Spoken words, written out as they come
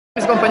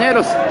Mis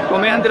compañeros,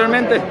 como dije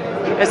anteriormente,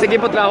 este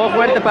equipo trabajó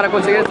fuerte para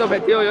conseguir este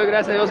objetivo y hoy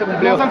gracias a Dios se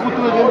cumplió. ¿Cómo está el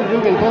futuro de Yendrick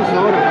Ruiz entonces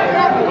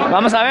ahora?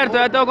 Vamos a ver,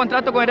 todavía tengo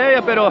contrato con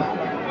Heredia, pero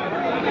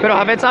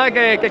Jafet sabe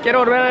que quiero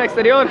volver al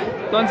exterior,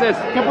 entonces...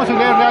 ¿Qué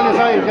posibilidades reales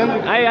hay,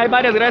 Yendrick? Hay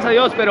varias, gracias a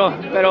Dios, pero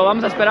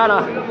vamos a esperar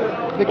a...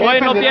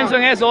 Hoy no pienso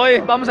en eso,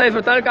 hoy vamos a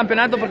disfrutar el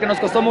campeonato porque nos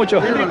costó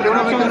mucho.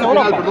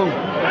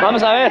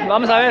 Vamos a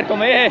ver,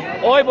 como dije,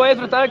 hoy voy a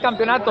disfrutar el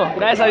campeonato,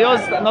 gracias a Dios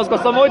nos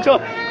costó mucho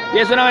y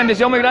es una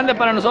bendición muy grande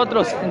para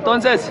nosotros,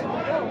 entonces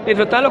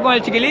disfrutarlo con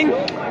el chiquilín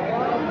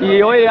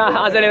y hoy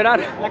a celebrar.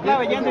 La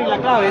clave, Yendrick, la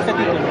clave de este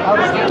título.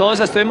 Todos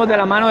estuvimos de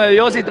la mano de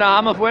Dios y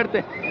trabajamos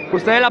fuerte.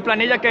 Ustedes la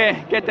planilla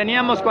que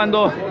teníamos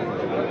cuando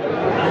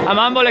a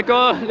Mambo le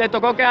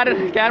tocó quedar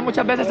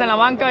muchas veces en la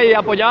banca y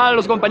apoyaba a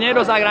los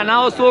compañeros. A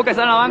Granados tuvo que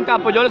estar en la banca,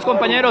 apoyó a los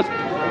compañeros.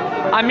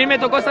 A mí me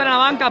tocó estar en la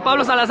banca, a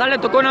Pablo Salazar le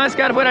tocó una vez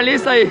quedar fuera de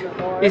lista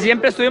y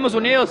siempre estuvimos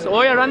unidos.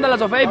 Hoy a Randa la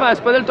Sofeifa,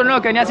 después del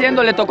torneo que venía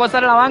haciendo, le tocó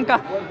estar en la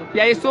banca y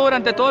ahí estuvo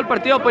durante todo el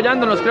partido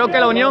apoyándonos. Creo que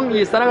la unión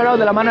y estar agarrados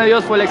de la mano de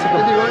Dios fue el éxito.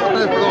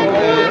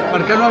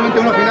 Marcar nuevamente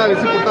una final es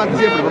importante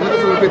siempre, por no que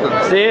se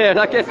repita. Sí, de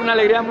verdad que es una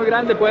alegría muy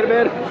grande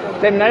poder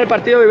terminar el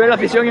partido y ver la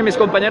afición y mis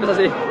compañeros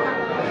así.